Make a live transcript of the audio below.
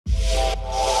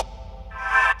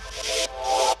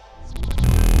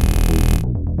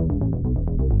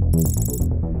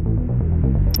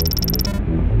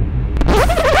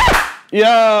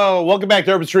Yo, welcome back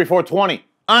to Herbistry420.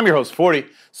 I'm your host, Fordee.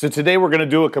 So today we're going to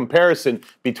do a comparison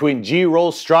between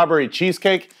GRollz Strawberry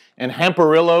Cheesecake and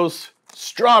Hemparillo's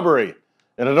Strawberry.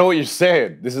 And I know what you're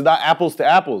saying. This is not apples to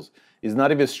apples. It's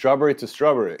not even strawberry to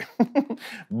strawberry.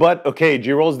 But, okay,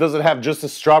 GRollz doesn't have just a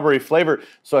strawberry flavor,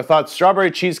 so I thought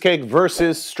strawberry cheesecake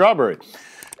versus strawberry.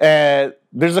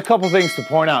 There's a couple things to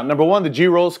point out. Number one, the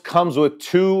GRollz comes with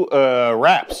two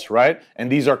wraps, right?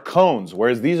 And these are cones,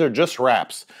 whereas these are just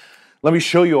wraps. Let me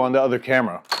show you on the other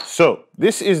camera. So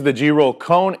this is the GRollz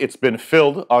cone. It's been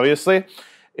filled, obviously.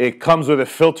 It comes with a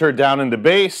filter down in the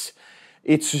base.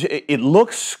 It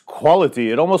looks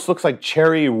quality. It almost looks like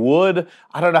cherry wood.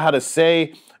 I don't know how to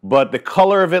say, but the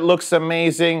color of it looks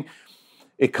amazing.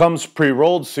 It comes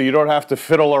pre-rolled, so you don't have to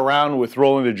fiddle around with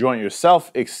rolling the joint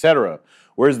yourself, etc.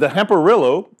 Whereas the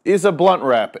Hemparillo is a blunt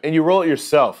wrap, and you roll it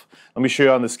yourself. Let me show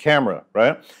you on this camera,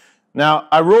 right? Now,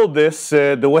 I rolled this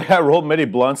the way I rolled many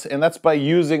blunts, and that's by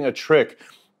using a trick.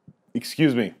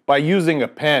 Excuse me, by using a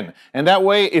pen. And that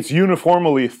way, it's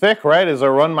uniformly thick, right? As I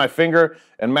run my finger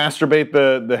and masturbate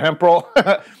the hemp roll,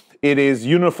 it is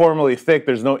uniformly thick.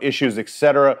 There's no issues,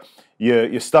 etc.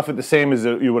 You stuff it the same as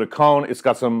you would a cone. It's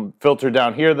got some filter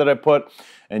down here that I put.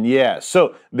 And yeah,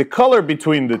 so the color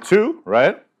between the two,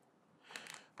 right?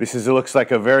 It looks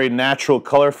like a very natural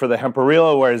color for the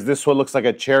Hemparillo, whereas this one looks like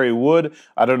a cherry wood.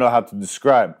 I don't know how to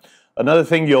describe. Another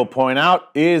thing you'll point out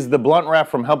is the blunt wrap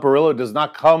from Hemparillo does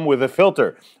not come with a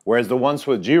filter, whereas the ones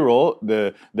with GRollz,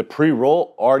 the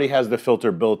pre-roll already has the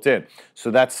filter built in. So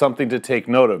that's something to take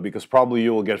note of, because probably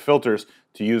you will get filters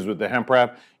to use with the hemp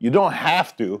wrap. You don't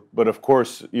have to, but of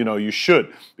course, you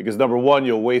should, because number one,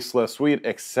 you'll waste less weed,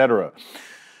 etc.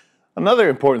 Another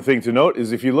important thing to note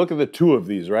is if you look at the two of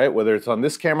these, right, whether it's on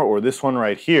this camera or this one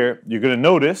right here, you're going to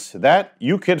notice that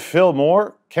you could fill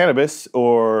more cannabis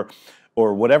or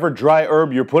whatever dry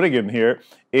herb you're putting in here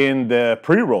in the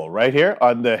pre-roll right here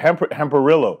on the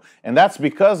Hemparillo. And that's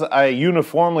because I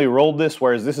uniformly rolled this,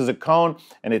 whereas this is a cone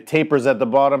and it tapers at the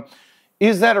bottom.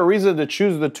 Is that a reason to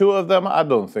choose the two of them? I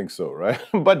don't think so, right?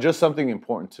 But just something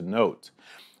important to note.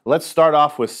 Let's start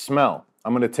off with smell.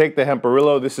 I'm going to take the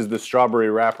Hemparillo. This is the strawberry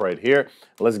wrap right here.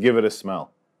 Let's give it a smell.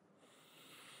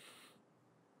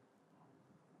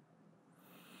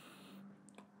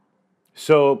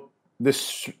 So the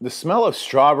smell of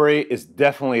strawberry is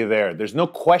definitely there. There's no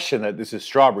question that this is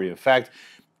strawberry. In fact,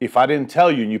 if I didn't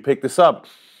tell you and you picked this up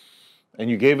and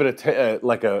you gave it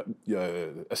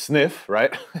a sniff,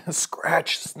 right?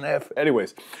 Scratch, sniff.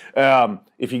 Anyways,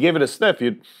 if you gave it a sniff,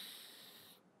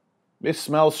 it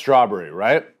smells strawberry,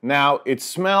 right? Now, it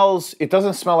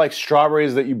doesn't smell like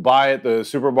strawberries that you buy at the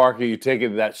supermarket. You take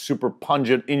it that super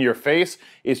pungent in your face.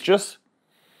 It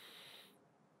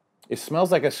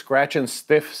smells like a scratch and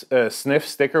sniff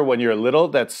sticker when you're little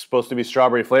that's supposed to be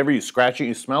strawberry flavor. You scratch it,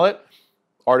 you smell it.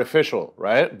 Artificial,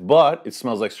 right? But it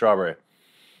smells like strawberry.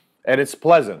 And it's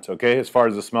pleasant, okay, as far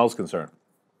as the smell is concerned.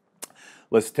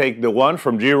 Let's take the one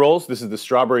from GRollz. This is the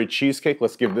Strawberry Cheesecake.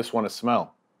 Let's give this one a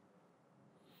smell.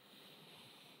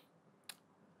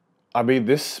 I mean,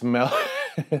 this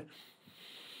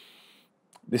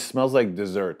smells like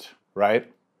dessert, right?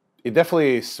 It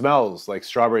definitely smells like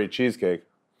strawberry cheesecake.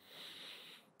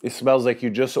 It smells like you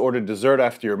just ordered dessert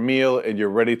after your meal and you're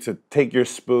ready to take your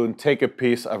spoon, take a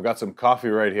piece. I've got some coffee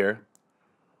right here.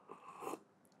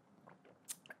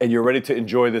 And you're ready to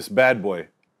enjoy this bad boy.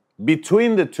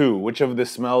 Between the two, which of the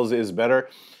smells is better?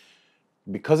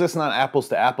 Because it's not apples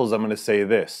to apples, I'm going to say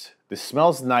this. This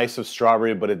smells nice of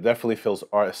strawberry, but it definitely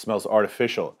smells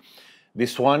artificial.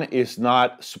 This one is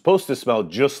not supposed to smell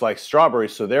just like strawberry,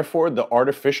 so therefore the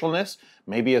artificialness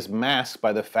maybe is masked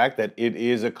by the fact that it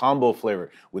is a combo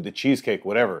flavor with the cheesecake,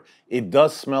 whatever. It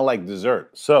does smell like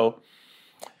dessert. So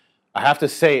I have to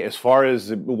say, as far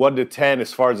as 1 to 10,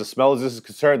 as far as the smell is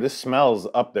concerned, this smells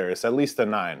up there. It's at least a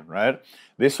 9, right?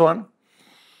 This one,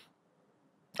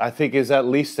 I think, is at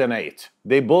least an 8.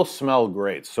 They both smell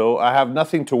great, so I have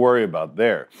nothing to worry about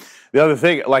there. The other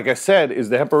thing, like I said, is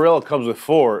the Hemparillo comes with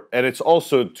 4, and it's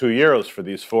also €2 for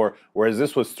these 4, whereas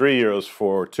this was €3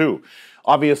 for 2.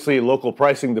 Obviously, local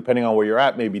pricing, depending on where you're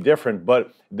at, may be different,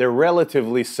 but they're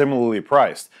relatively similarly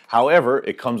priced. However,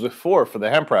 it comes with 4 for the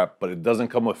hemp wrap, but it doesn't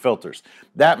come with filters.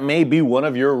 That may be one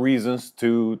of your reasons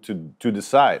to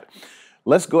decide.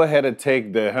 Let's go ahead and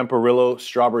take the Hemparillo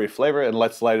strawberry flavor and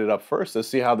let's light it up first. Let's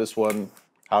see how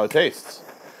how it tastes.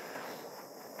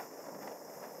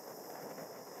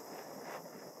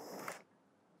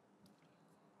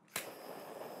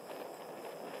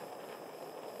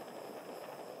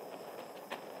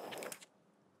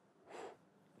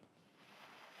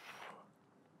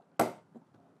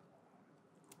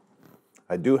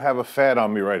 I do have a fan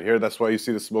on me right here. That's why you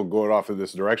see the smoke going off in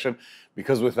this direction,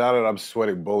 because without it, I'm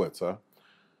sweating bullets, huh?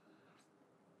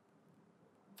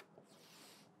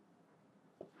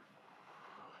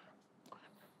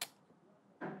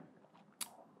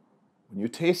 When you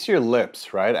taste your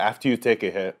lips, right, after you take a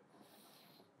hit,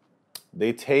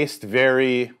 they taste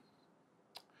like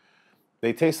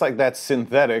that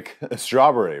synthetic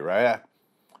strawberry, right?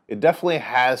 It definitely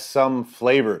has some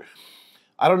flavor.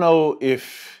 I don't know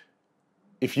if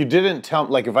you didn't tell,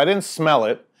 like if I didn't smell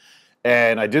it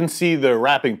and I didn't see the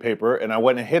wrapping paper and I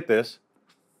went and hit this,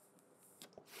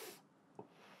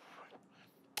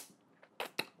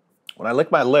 when I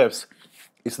lick my lips,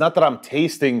 it's not that I'm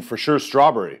tasting for sure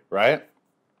strawberry, right?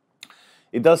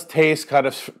 It does taste kind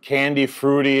of candy,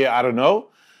 fruity, I don't know,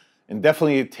 and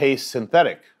definitely it tastes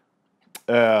synthetic.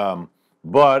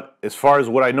 But as far as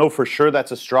what I know for sure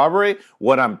that's a strawberry,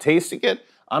 when I'm tasting it,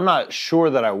 I'm not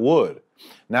sure that I would.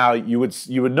 Now, you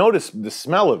would notice the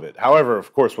smell of it. However,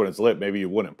 of course, when it's lit, maybe you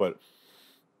wouldn't, but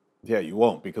yeah, you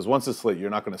won't, because once it's lit,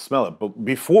 you're not going to smell it. But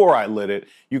before I lit it,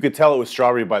 you could tell it was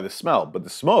strawberry by the smell, but the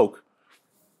smoke,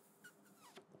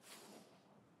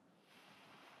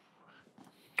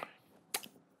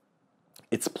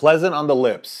 it's pleasant on the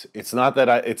lips. It's not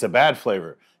that it's a bad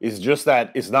flavor. It's just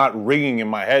that it's not ringing in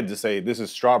my head to say this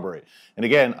is strawberry. And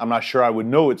again, I'm not sure I would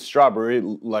know it's strawberry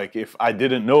like if I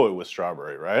didn't know it was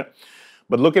strawberry, right?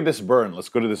 But look at this burn. Let's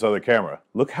go to this other camera.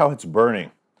 Look how it's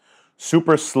burning.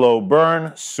 Super slow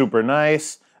burn, super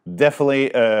nice.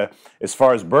 Definitely, as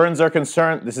far as burns are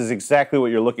concerned, this is exactly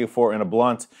what you're looking for in a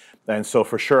blunt. And so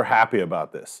for sure, happy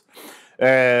about this.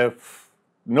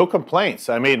 No complaints.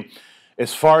 I mean,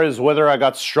 as far as whether I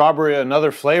got strawberry or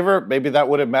another flavor, maybe that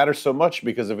wouldn't matter so much,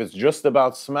 because if it's just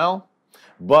about smell,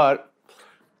 but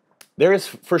there is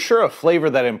for sure a flavor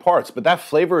that imparts, but that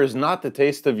flavor is not the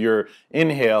taste of your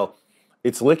inhale.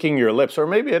 It's licking your lips, or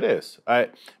maybe it is.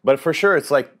 But for sure,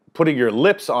 it's like putting your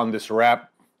lips on this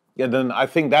wrap, and then I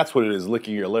think that's what it is,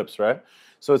 licking your lips, right?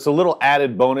 So it's a little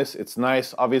added bonus. It's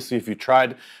nice. Obviously, if you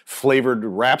tried flavored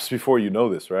wraps before, you know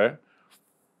this, right?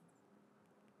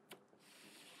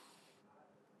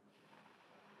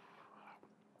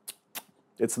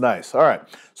 It's nice. All right,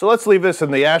 so let's leave this in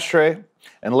the ashtray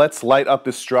and let's light up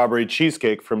this strawberry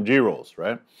cheesecake from GRollz,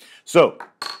 right? So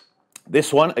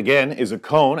this one, again, is a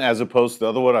cone as opposed to the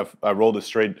other one. I rolled a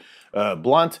straight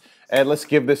blunt, and let's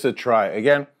give this a try.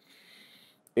 Again,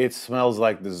 it smells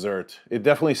like dessert. It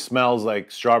definitely smells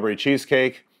like strawberry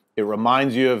cheesecake. It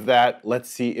reminds you of that. Let's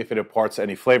see if it imparts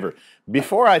any flavor.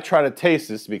 Before I try to taste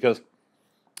this, because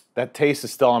that taste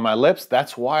is still on my lips.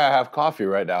 That's why I have coffee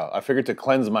right now. I figured to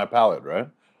cleanse my palate, right?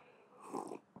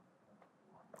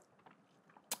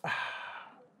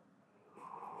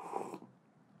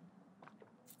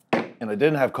 And I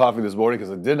didn't have coffee this morning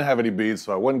because I didn't have any beans,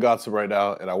 so I went and got some right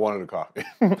now, and I wanted a coffee.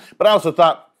 But I also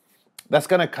thought that's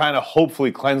going to kind of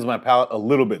hopefully cleanse my palate a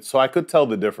little bit, so I could tell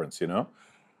the difference, you know?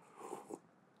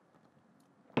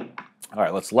 All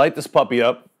right, let's light this puppy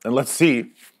up, and let's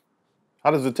see,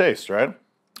 how does it taste, right?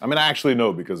 I mean, I actually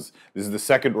know because this is the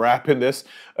second wrap in this,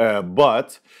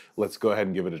 but let's go ahead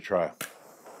and give it a try.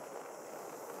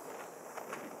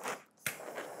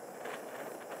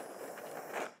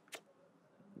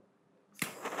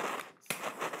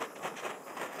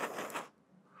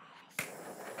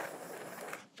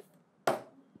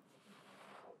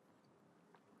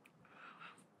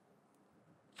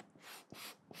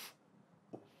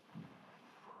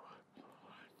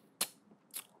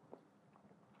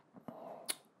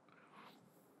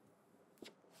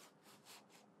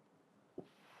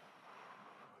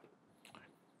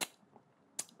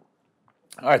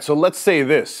 All right, so let's say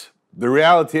this. The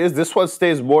reality is this one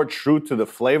stays more true to the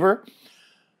flavor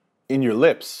in your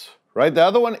lips, right? The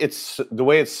other one, it's the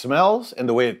way it smells and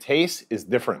the way it tastes is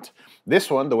different. This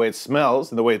one, the way it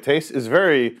smells and the way it tastes is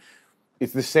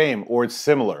it's the same or it's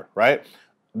similar, right?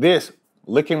 This,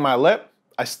 licking my lip,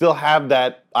 I still have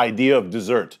that idea of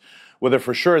dessert. Whether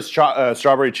for sure it's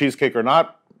strawberry cheesecake or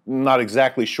not, not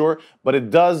exactly sure, but it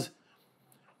does,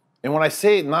 and when I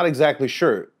say not exactly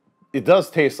sure, it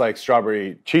does taste like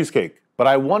strawberry cheesecake, but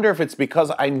I wonder if it's because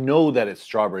I know that it's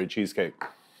strawberry cheesecake.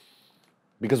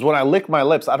 Because when I lick my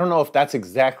lips, I don't know if that's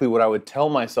exactly what I would tell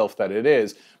myself that it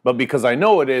is, but because I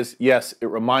know it is, yes, it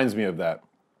reminds me of that.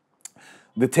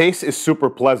 The taste is super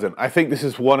pleasant. I think this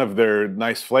is one of their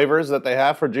nice flavors that they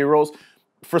have for GRollz.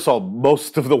 First of all,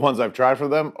 most of the ones I've tried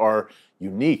from them are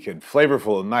unique and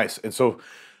flavorful and nice. And so,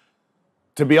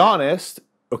 to be honest,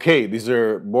 okay, these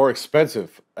are more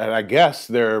expensive, and I guess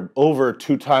they're over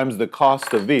 2 times the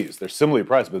cost of these. They're similarly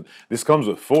priced, but this comes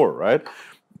with 4, right?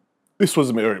 This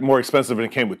was more expensive and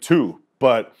it came with 2,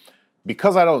 but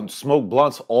because I don't smoke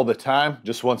blunts all the time,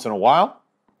 just once in a while,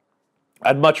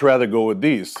 I'd much rather go with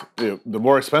these, the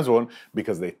more expensive one,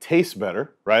 because they taste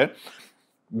better, right?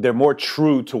 They're more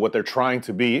true to what they're trying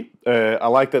to be. I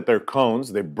like that they're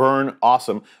cones. They burn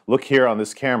awesome. Look here on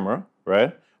this camera,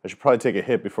 right? I should probably take a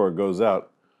hit before it goes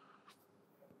out.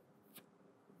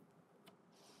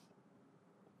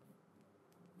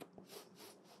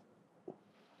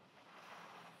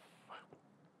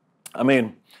 I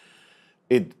mean,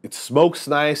 it smokes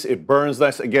nice, it burns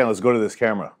nice. Again, let's go to this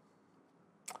camera.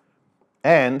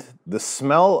 And the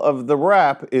smell of the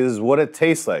wrap is what it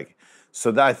tastes like.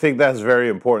 So I think that's very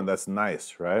important. That's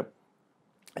nice, right?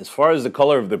 As far as the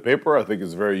color of the paper, I think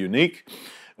it's very unique.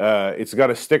 It's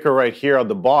got a sticker right here on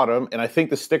the bottom, and I think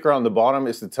the sticker on the bottom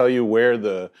is to tell you where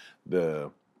the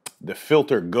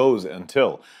filter goes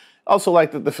until. I also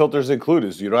like that the filter is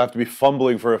included, so you don't have to be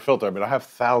fumbling for a filter. I mean, I have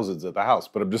thousands at the house,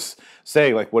 but I'm just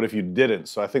saying, like, what if you didn't?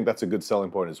 So I think that's a good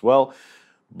selling point as well.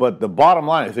 But the bottom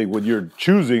line, I think, when you're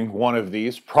choosing one of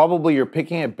these, probably you're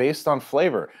picking it based on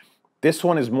flavor. This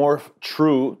one is more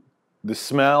true, the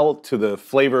smell to the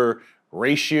flavor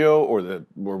ratio or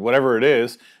whatever it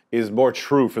is more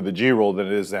true for the GRoll than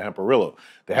it is the Hemparillo.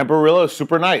 The Hemparillo is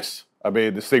super nice. I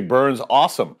mean, this thing burns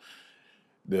awesome.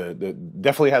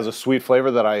 Definitely has a sweet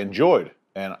flavor that I enjoyed.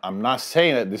 And I'm not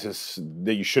saying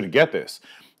that you shouldn't get this.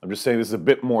 I'm just saying this is a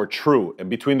bit more true. And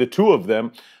between the two of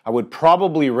them, I would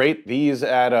probably rate these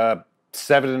at a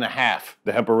 7.5,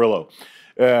 the Hemparillo,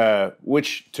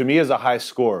 which to me is a high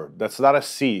score. That's not a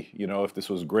C, you know, if this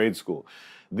was grade school.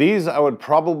 These I would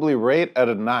probably rate at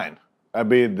a 9. I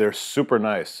mean, they're super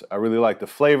nice. I really like the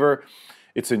flavor.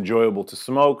 It's enjoyable to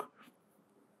smoke.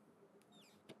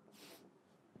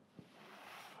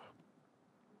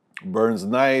 Burns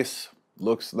nice,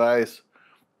 looks nice.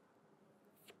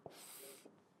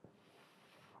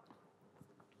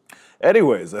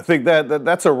 Anyways, I think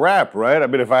that's a wrap, right? I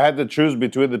mean, if I had to choose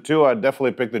between the two, I'd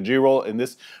definitely pick the GRoll in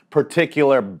this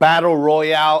particular battle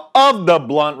royale of the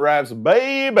blunt wraps,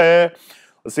 baby.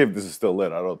 Let's see if this is still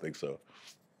lit. I don't think so.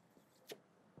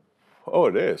 Oh,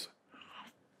 it is.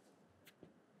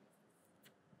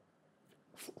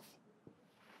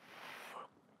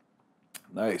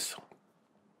 Nice.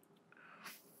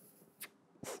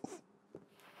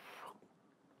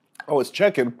 I was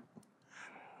checking.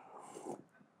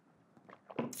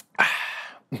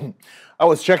 I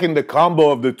was checking the combo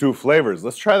of the two flavors.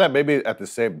 Let's try that maybe at the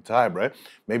same time, right?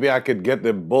 Maybe I could get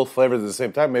the both flavors at the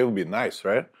same time. Maybe it would be nice,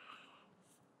 right?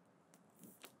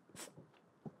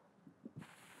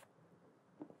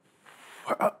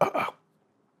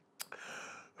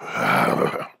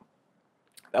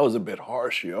 That was a bit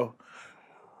harsh, yo.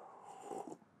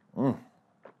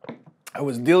 I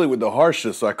was dealing with the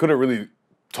harshness, so I couldn't really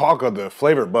talk on the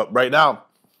flavor, but right now,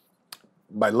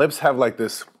 my lips have like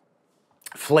this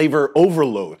flavor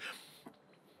overload.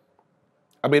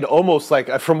 I mean, almost like,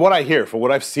 from what I hear, from what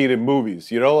I've seen in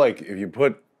movies, you know, like if you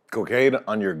put cocaine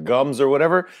on your gums or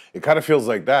whatever, it kind of feels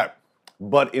like that,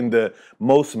 but in the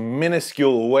most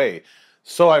minuscule way.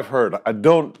 So I've heard. I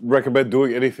don't recommend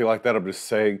doing anything like that. I'm just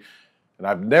saying, and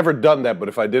I've never done that, but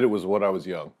if I did, it was when I was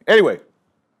young. Anyway,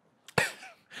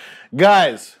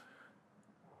 guys,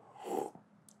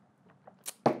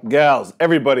 gals,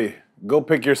 everybody, go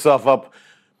pick yourself up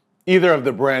either of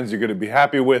the brands you're going to be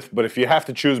happy with, but if you have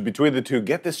to choose between the two,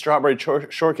 get this strawberry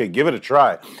shortcake. Give it a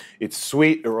try. It's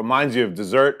sweet, it reminds you of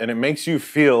dessert, and it makes you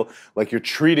feel like you're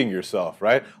treating yourself,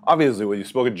 right? Obviously, when you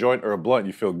smoke a joint or a blunt,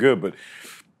 you feel good, but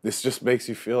this just makes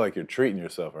you feel like you're treating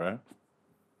yourself, right?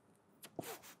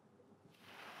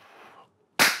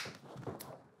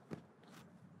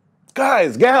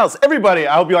 Guys, gals, everybody,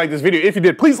 I hope you liked this video. If you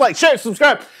did, please like, share,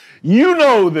 subscribe. You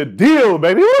know the deal,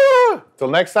 baby. Till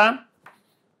next time.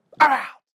 I'm out.